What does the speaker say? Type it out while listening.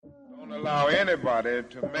Allow anybody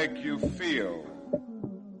to make you feel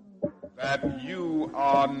that you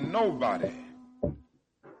are nobody.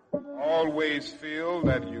 Always feel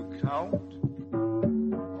that you count.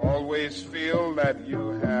 Always feel that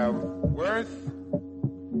you have worth.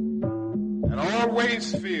 And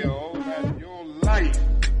always feel that your life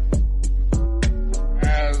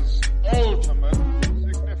has ultimate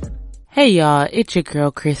significance. Hey y'all, it's your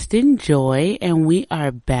girl Kristen Joy, and we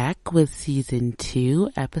are back with season 2,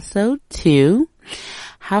 episode 2.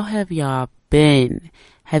 How have y'all been?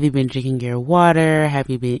 Have you been drinking your water? Have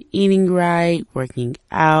you been eating right, working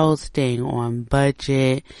out, staying on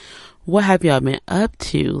budget? What have y'all been up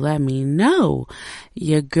to? Let me know.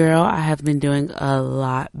 Your girl, I have been doing a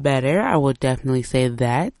lot better. I will definitely say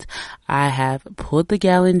that. I have pulled the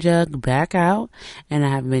gallon jug back out and I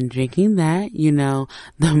have been drinking that. You know,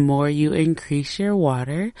 the more you increase your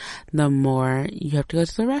water, the more you have to go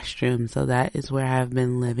to the restroom. So that is where I have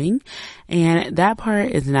been living. And that part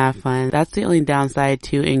is not fun. That's the only downside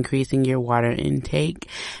to increasing your water intake.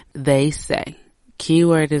 They say.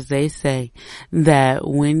 Keyword is they say that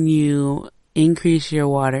when you increase your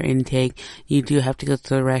water intake, you do have to go to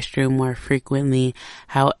the restroom more frequently.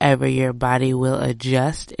 However, your body will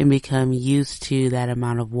adjust and become used to that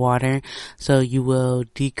amount of water. So you will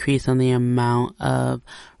decrease on the amount of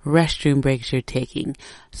restroom breaks you're taking.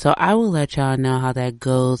 So I will let y'all know how that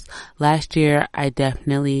goes. Last year, I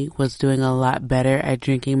definitely was doing a lot better at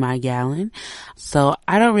drinking my gallon. So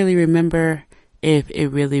I don't really remember if it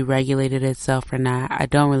really regulated itself or not. I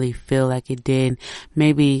don't really feel like it did.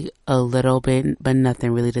 Maybe a little bit, but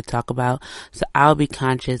nothing really to talk about. So I'll be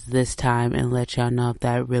conscious this time and let y'all know if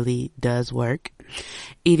that really does work.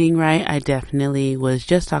 Eating right, I definitely was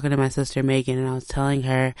just talking to my sister Megan, and I was telling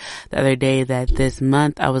her the other day that this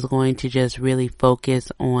month I was going to just really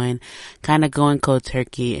focus on kind of going cold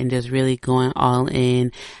turkey and just really going all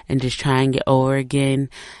in and just trying it over again.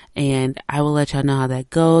 And I will let y'all know how that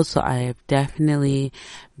goes. So I have definitely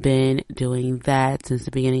been doing that since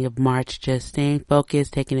the beginning of March, just staying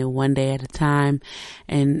focused, taking it one day at a time,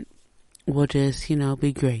 and we'll just,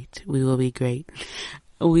 be great. We will be great.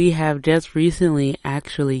 We have just recently,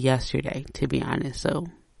 actually yesterday, to be honest, so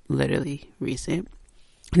literally recent,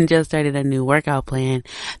 just started a new workout plan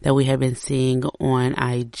that we have been seeing on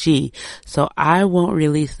IG. So I won't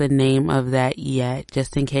release the name of that yet,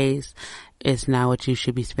 just in case it's not what you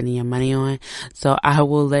should be spending your money on. So I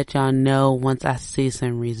will let y'all know once I see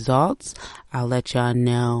some results. I'll let y'all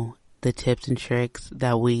know the tips and tricks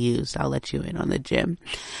that we use. I'll let you in on the gym.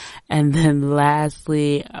 And then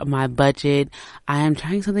lastly, my budget. I am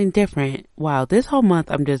trying something different. Wow, this whole month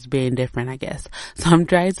I'm just being different, I guess. So I'm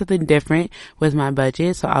trying something different with my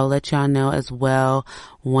budget. So I'll let y'all know as well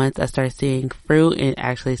once I start seeing fruit and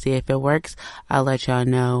actually see if it works. I'll let y'all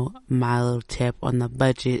know my little tip on the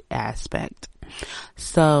budget aspect.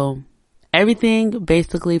 So everything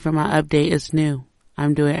basically for my update is new.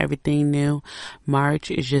 I'm doing everything new. March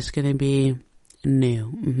is just going to be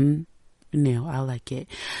new. New. I like it.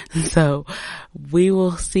 So we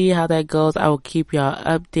will see how that goes. I will keep y'all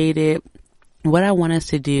updated. What I want us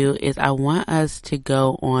to do is I want us to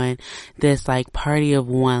go on this party of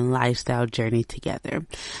one lifestyle journey together.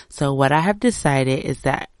 So what I have decided is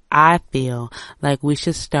that I feel like we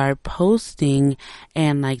should start posting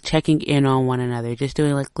and checking in on one another, just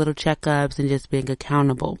doing little checkups and just being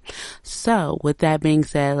accountable. So with that being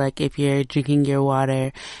said, if you're drinking your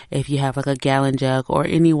water, if you have a gallon jug or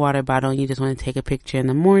any water bottle and you just want to take a picture in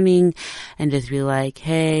the morning and just be like,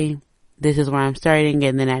 hey, this is where I'm starting,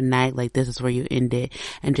 and then at night, this is where you end it.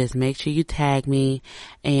 And just make sure you tag me,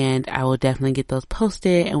 and I will definitely get those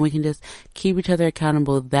posted, and we can just keep each other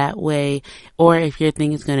accountable that way. Or if your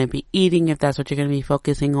thing is going to be eating, if that's what you're going to be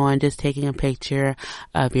focusing on, just taking a picture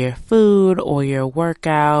of your food or your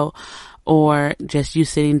workout, or just you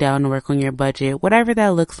sitting down to work on your budget, whatever that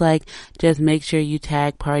looks like, just make sure you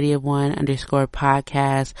tag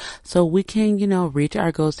party_of1_podcast so we can, reach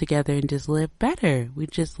our goals together and just live better. We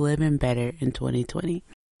just living better in 2020.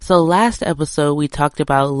 So last episode, we talked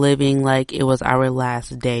about living like it was our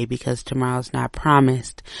last day because tomorrow's not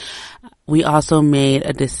promised. We also made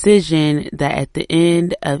a decision that at the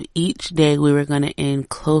end of each day, we were going to end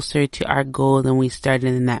closer to our goal than we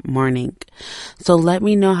started in that morning. So let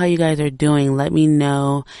me know how you guys are doing. Let me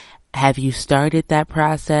know, have you started that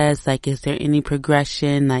process? Is there any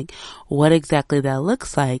progression? What exactly that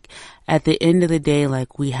looks like? At the end of the day,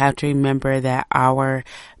 we have to remember that our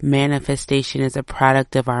manifestation is a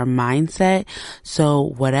product of our mindset. So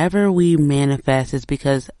whatever we manifest is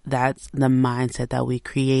because that's the mindset that we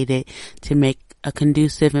created to make a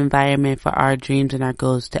conducive environment for our dreams and our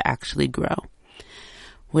goals to actually grow.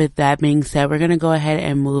 with that being said, we're going to go ahead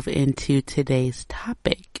and move into today's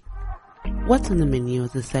topic. What's on the Menu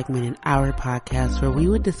is a segment in our podcast where we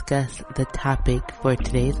would discuss the topic for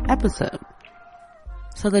today's episode.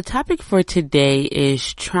 So the topic for today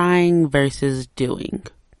is trying versus doing.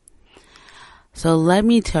 So let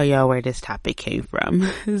me tell y'all where this topic came from.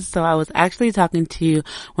 So I was actually talking to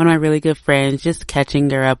one of my really good friends, just catching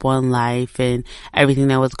her up on life and everything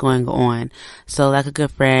that was going on. So like a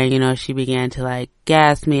good friend, she began to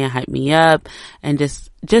gas me and hype me up and just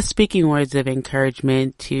speaking words of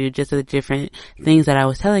encouragement to just the different things that I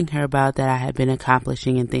was telling her about that I had been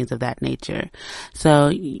accomplishing and things of that nature.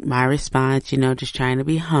 So my response, just trying to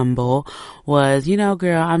be humble was,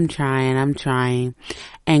 girl, I'm trying.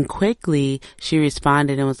 And quickly she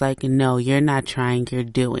responded and was like, no, you're not trying, you're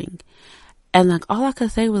doing. And all I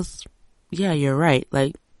could say was, yeah, you're right.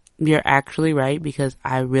 You're actually right, because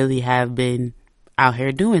I really have been out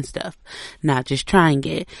here doing stuff, not just trying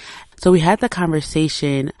it. So we had the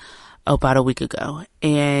conversation about a week ago,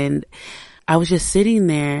 and I was just sitting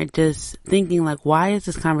there just thinking why is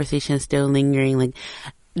this conversation still lingering?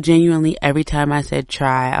 Genuinely every time I said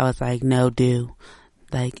try, I was like, no, do.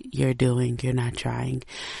 You're doing, you're not trying.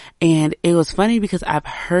 And it was funny because I've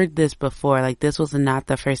heard this before. This was not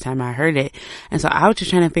the first time I heard it. And so I was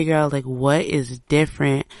just trying to figure out what is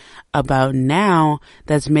different about now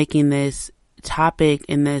that's making this topic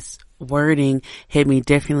and this wording hit me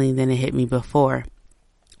differently than it hit me before.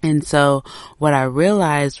 And so what I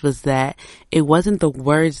realized was that it wasn't the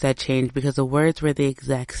words that changed, because the words were the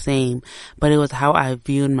exact same, but it was how I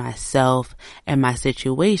viewed myself and my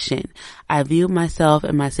situation. I viewed myself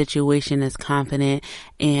and my situation as confident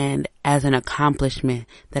and as an accomplishment,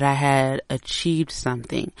 that I had achieved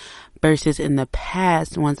something, versus in the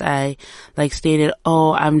past, once I stated,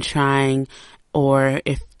 oh, I'm trying, or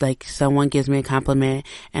if someone gives me a compliment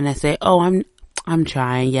and I say, oh, I'm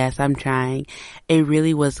trying. Yes, I'm trying. It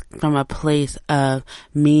really was from a place of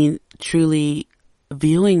me truly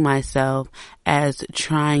viewing myself as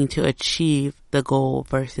trying to achieve the goal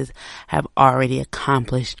versus have already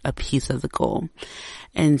accomplished a piece of the goal.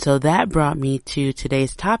 And so that brought me to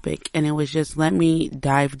today's topic, and it was just, let me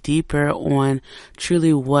dive deeper on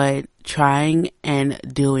truly what trying and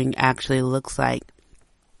doing actually looks like.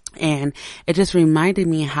 And it just reminded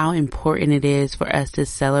me how important it is for us to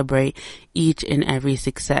celebrate each and every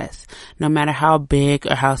success, no matter how big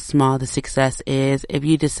or how small the success is. If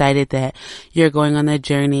you decided that you're going on the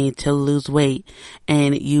journey to lose weight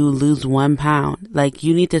and you lose 1 pound,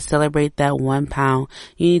 you need to celebrate that 1 pound.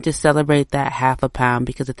 You need to celebrate that half a pound,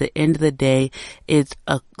 because at the end of the day, it's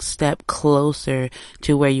a step closer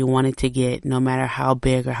to where you wanted to get, no matter how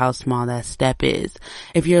big or how small that step is.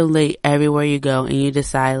 If you're late everywhere you go and you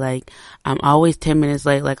decide I'm always 10 minutes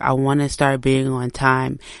late, I want to start being on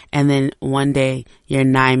time, and then one day you're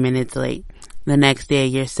 9 minutes late. The next day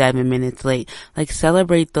you're 7 minutes late.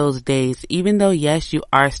 Celebrate those days. Even though, yes, you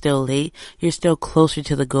are still late, you're still closer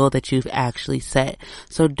to the goal that you've actually set.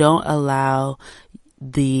 So don't allow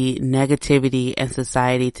the negativity and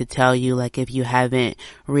society to tell you if you haven't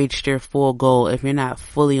reached your full goal, if you're not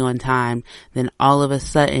fully on time, then all of a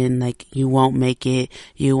sudden you won't make it,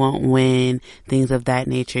 you won't win, things of that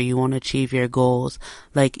nature, you won't achieve your goals.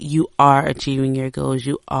 You are achieving your goals,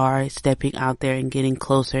 you are stepping out there and getting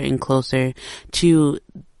closer and closer to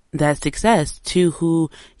that success, to who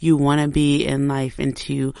you want to be in life and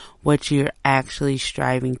to what you're actually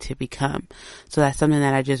striving to become. So that's something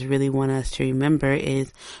that I just really want us to remember,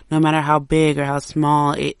 is no matter how big or how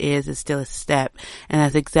small it is, it's still a step. And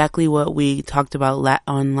that's exactly what we talked about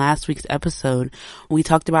on last week's episode. We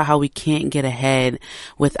talked about how we can't get ahead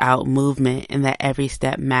without movement, and that every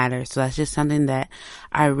step matters. So that's just something that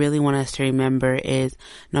I really want us to remember, is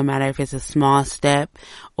no matter if it's a small step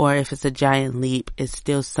or if it's a giant leap, it's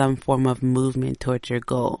still some form of movement towards your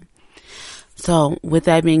goal. So with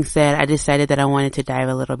that being said, I decided that I wanted to dive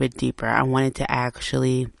a little bit deeper. I wanted to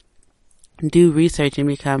actually do research and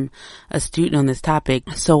become a student on this topic.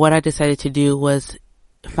 So what I decided to do was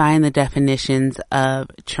find the definitions of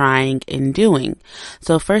trying and doing.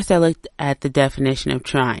 So first I looked at the definition of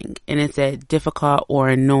trying, and it said difficult or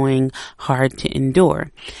annoying, hard to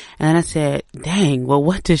endure. And then I said, dang, well,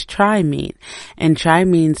 what does try mean? And try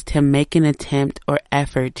means to make an attempt or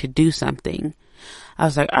effort to do something. I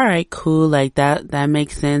was like, all right, cool. That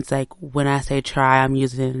makes sense. When I say try, I'm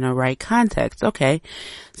using it in the right context. Okay.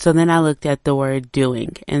 So then I looked at the word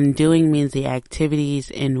doing, and doing means the activities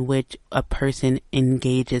in which a person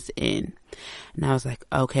engages in. And I was like,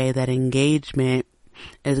 okay, that engagement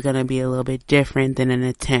is going to be a little bit different than an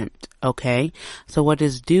attempt. Okay. So what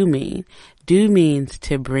does do mean? Do means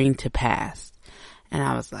to bring to pass. And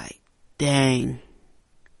I was like, dang,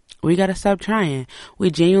 we got to stop trying.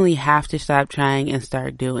 We genuinely have to stop trying and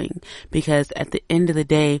start doing, because at the end of the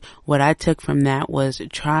day, what I took from that was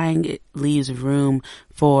trying leaves room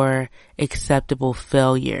for acceptable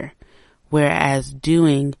failure, whereas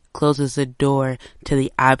doing closes the door to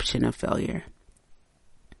the option of failure.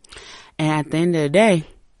 And at the end of the day,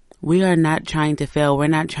 we are not trying to fail. We're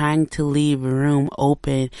not trying to leave room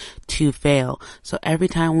open to fail. So every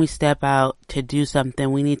time we step out to do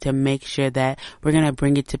something, we need to make sure that we're going to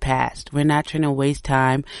bring it to pass. We're not trying to waste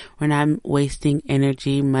time. We're not wasting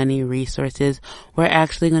energy, money, resources. We're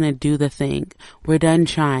actually going to do the thing. We're done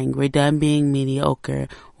trying. We're done being mediocre.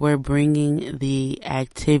 We're bringing the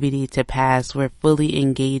activity to pass. We're fully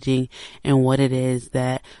engaging in what it is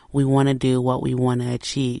that we want to do, what we want to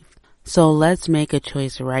achieve. So let's make a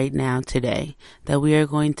choice right now today that we are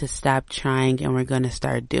going to stop trying and we're going to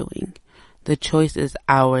start doing. The choice is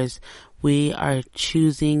ours. We are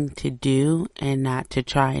choosing to do and not to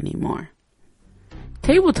try anymore.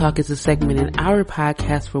 Table Talk is a segment in our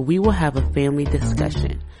podcast where we will have a family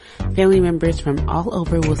discussion. Family members from all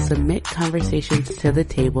over will submit conversations to the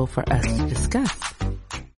table for us to discuss.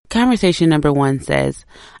 Conversation number 1 says,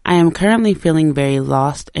 I am currently feeling very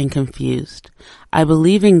lost and confused. I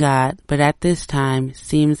believe in God, but at this time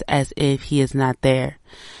seems as if He is not there.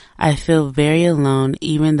 I feel very alone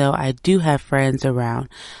even though I do have friends around.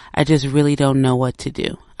 I just really don't know what to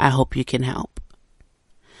do. I hope you can help.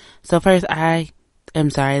 So first, I am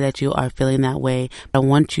sorry that you are feeling that way. I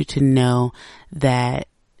want you to know that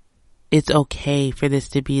it's okay for this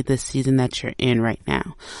to be the season that you're in right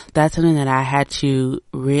now. That's something that I had to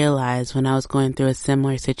realize when I was going through a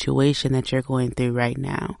similar situation that you're going through right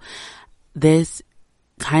now. This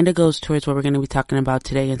kind of goes towards what we're going to be talking about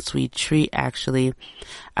today in Sweet Treat, actually.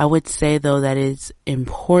 I would say, though, that it's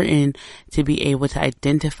important to be able to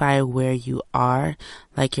identify where you are,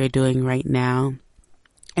 like you're doing right now.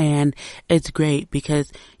 And it's great because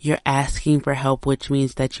you're asking for help, which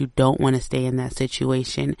means that you don't want to stay in that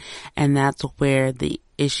situation. And that's where the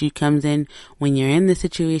issue comes in. When you're in the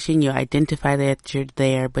situation, you identify that you're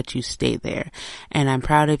there, but you stay there. And I'm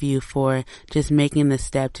proud of you for just making the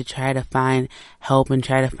step to try to find help and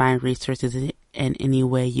try to find resources in any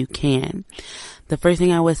way you can. The first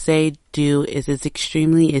thing I would say do is it's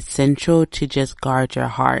extremely essential to just guard your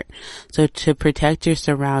heart. So to protect your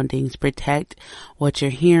surroundings, protect what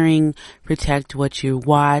you're hearing, protect what you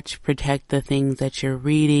watch, protect the things that you're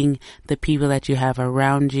reading, the people that you have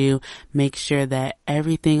around you. Make sure that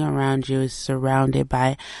everything around you is surrounded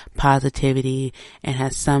by positivity and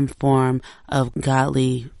has some form of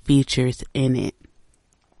godly features in it.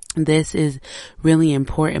 This is really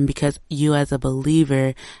important because you as a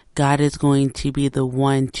believer, God is going to be the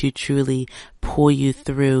one to truly pull you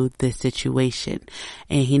through this situation.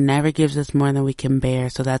 And He never gives us more than we can bear.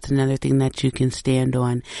 So that's another thing that you can stand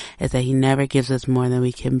on, is that He never gives us more than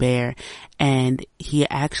we can bear. And He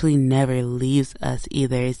actually never leaves us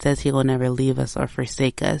either. It says He will never leave us or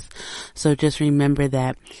forsake us. So just remember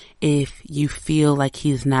that if you feel like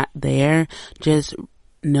He's not there, just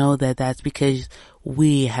know that that's because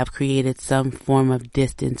we have created some form of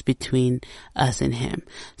distance between us and Him.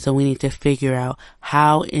 So we need to figure out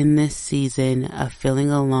how in this season of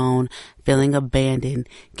feeling alone, feeling abandoned,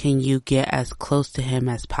 can you get as close to Him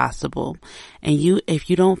as possible. And if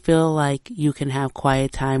you don't feel like you can have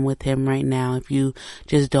quiet time with Him right now, if you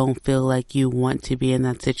just don't feel like you want to be in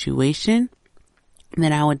that situation,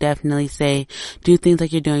 then I would definitely say do things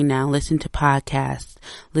like you're doing now. Listen to podcasts,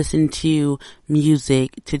 listen to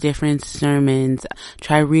music, to different sermons,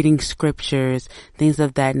 try reading scriptures, things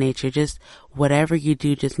of that nature. Just whatever you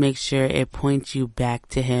do, just make sure it points you back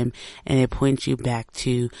to Him and it points you back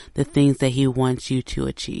to the things that He wants you to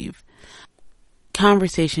achieve.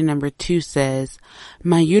 Conversation number 2 says,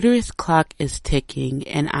 my uterus clock is ticking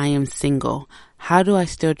and I am single. How do I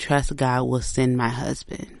still trust God will send my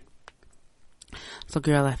husband? So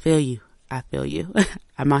girl, I feel you.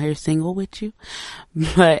 I'm out here single with you.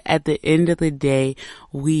 But at the end of the day,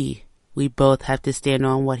 we both have to stand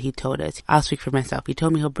on what He told us. I'll speak for myself. He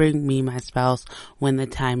told me He'll bring me my spouse when the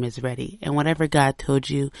time is ready. And whatever God told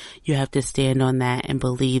you, you have to stand on that and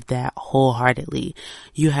believe that wholeheartedly.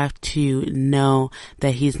 You have to know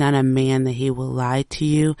that He's not a man that He will lie to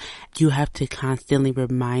you. You have to constantly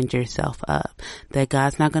remind yourself of that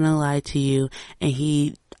God's not going to lie to you, and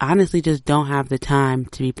He honestly just don't have the time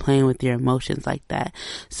to be playing with your emotions like that.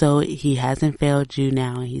 So He hasn't failed you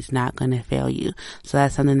now, and He's not going to fail you. So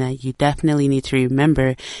that's something that you definitely need to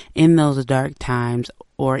remember in those dark times,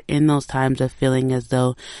 or in those times of feeling as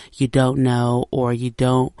though you don't know, or you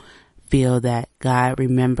don't feel that God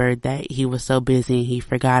remembered that He was so busy and He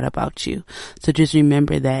forgot about you. So just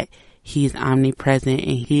remember that He's omnipresent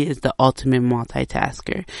and he is the ultimate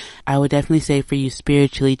multitasker. I would definitely say for you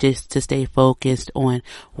spiritually, just to stay focused on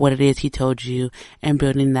what it is he told you and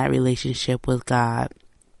building that relationship with God.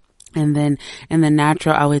 And then in the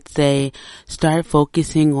natural, I would say start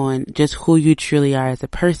focusing on just who you truly are as a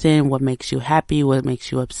person, what makes you happy, what makes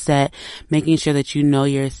you upset, making sure that you know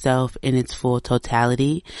yourself in its full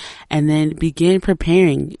totality. And then begin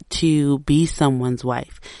preparing to be someone's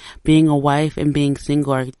wife. Being a wife and being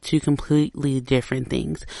single are two completely different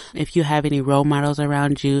things. If you have any role models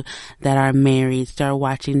around you that are married, start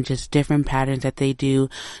watching just different patterns that they do.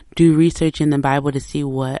 Do research in the Bible to see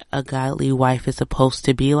what a godly wife is supposed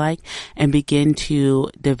to be like, and begin to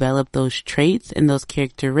develop those traits and those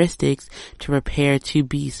characteristics to prepare to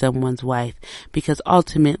be someone's wife. Because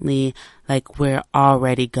ultimately, like, we're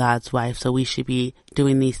already God's wife, so we should be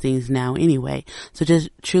doing these things now anyway. So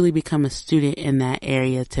just truly become a student in that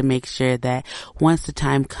area to make sure that once the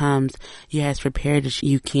time comes, you're as prepared as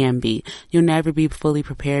you can be. You'll never be fully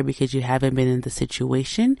prepared because you haven't been in the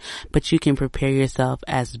situation, but you can prepare yourself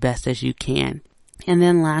as best as you can. And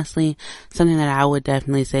then lastly, something that I would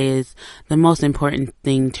definitely say is the most important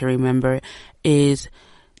thing to remember is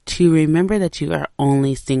to remember that you are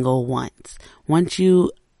only single once. Once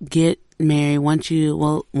you get married, once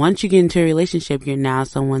you get into a relationship, you're now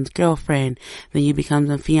someone's girlfriend, then you become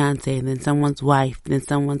a fiance, then someone's wife, then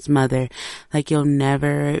someone's mother. Like, you'll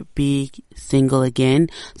never be single again.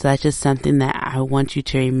 So that's just something that I want you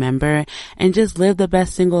to remember, and just live the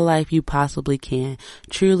best single life you possibly can.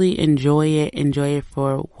 Truly enjoy it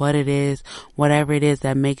for what it is, whatever it is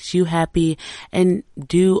that makes you happy, and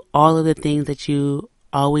do all of the things that you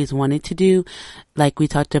always wanted to do. Like we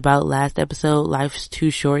talked about last episode, life's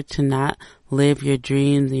too short to not live your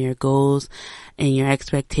dreams and your goals and your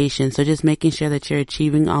expectations. So just making sure that you're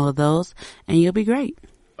achieving all of those, and you'll be great.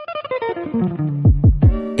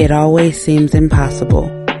 It always seems impossible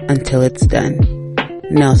until it's done.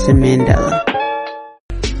 Nelson Mandela.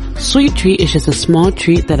 Sweet treat is just a small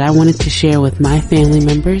treat that I wanted to share with my family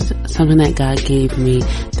members, something that God gave me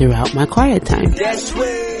throughout my quiet time.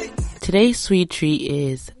 Today's sweet treat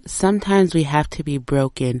is sometimes we have to be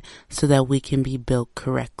broken so that we can be built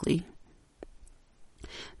correctly.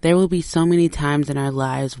 There will be so many times in our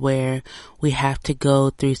lives where we have to go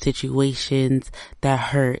through situations that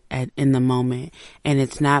hurt in the moment. And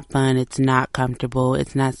it's not fun. It's not comfortable.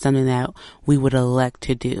 It's not something that we would elect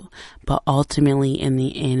to do. But ultimately, in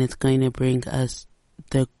the end, it's going to bring us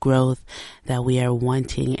the growth that we are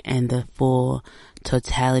wanting and the full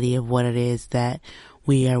totality of what it is that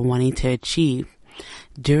we are wanting to achieve.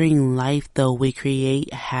 During life, though, we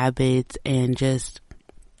create habits and just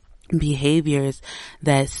behaviors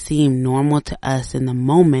that seem normal to us in the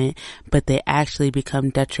moment, but they actually become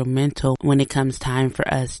detrimental when it comes time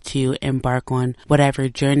for us to embark on whatever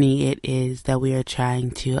journey it is that we are trying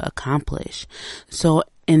to accomplish. So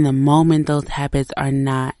in the moment, those habits are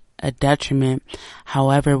not a detriment.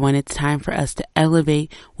 However, when it's time for us to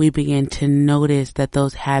elevate, we begin to notice that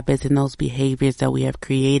those habits and those behaviors that we have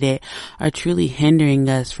created are truly hindering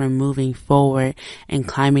us from moving forward and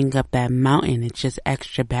climbing up that mountain. It's just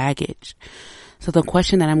extra baggage. So the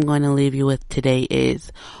question that I'm going to leave you with today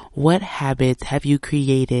is, what habits have you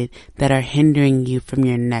created that are hindering you from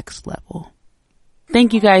your next level?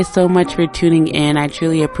 Thank you guys so much for tuning in. I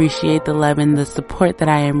truly appreciate the love and the support that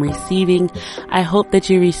I am receiving. I hope that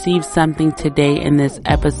you received something today in this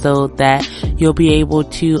episode that you'll be able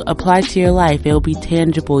to apply to your life. It'll be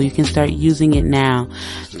tangible. You can start using it now.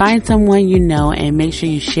 Find someone you know and make sure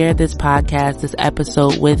you share this podcast, this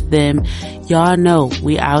episode with them. Y'all know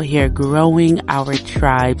we out here growing our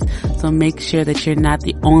tribes. So make sure that you're not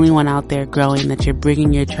the only one out there growing, that you're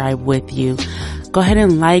bringing your tribe with you. Go ahead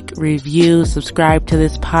and like, review, subscribe to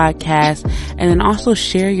this podcast, and then also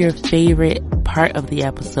share your favorite part of the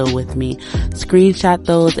episode with me. Screenshot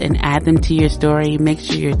those and add them to your story. Make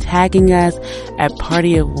sure you're tagging us at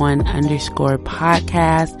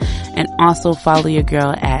partyofone_podcast, and also follow your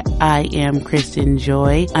girl at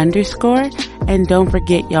IamKristenJoy_. And don't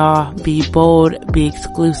forget, y'all, be bold, be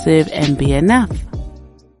exclusive, and be enough.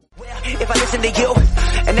 If I listen to you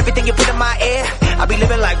and everything you put in my ear, I'll be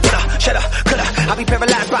living like woulda, shoulda, coulda. I'll be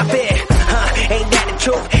paralyzed by fear. Ain't that the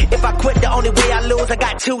truth? If I quit, the only way I lose. I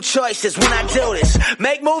got two choices when I do this: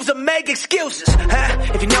 make moves or make excuses.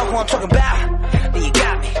 If you know who I'm talking about, then you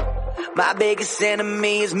got me. My biggest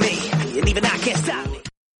enemy is me, and even I can't stop me.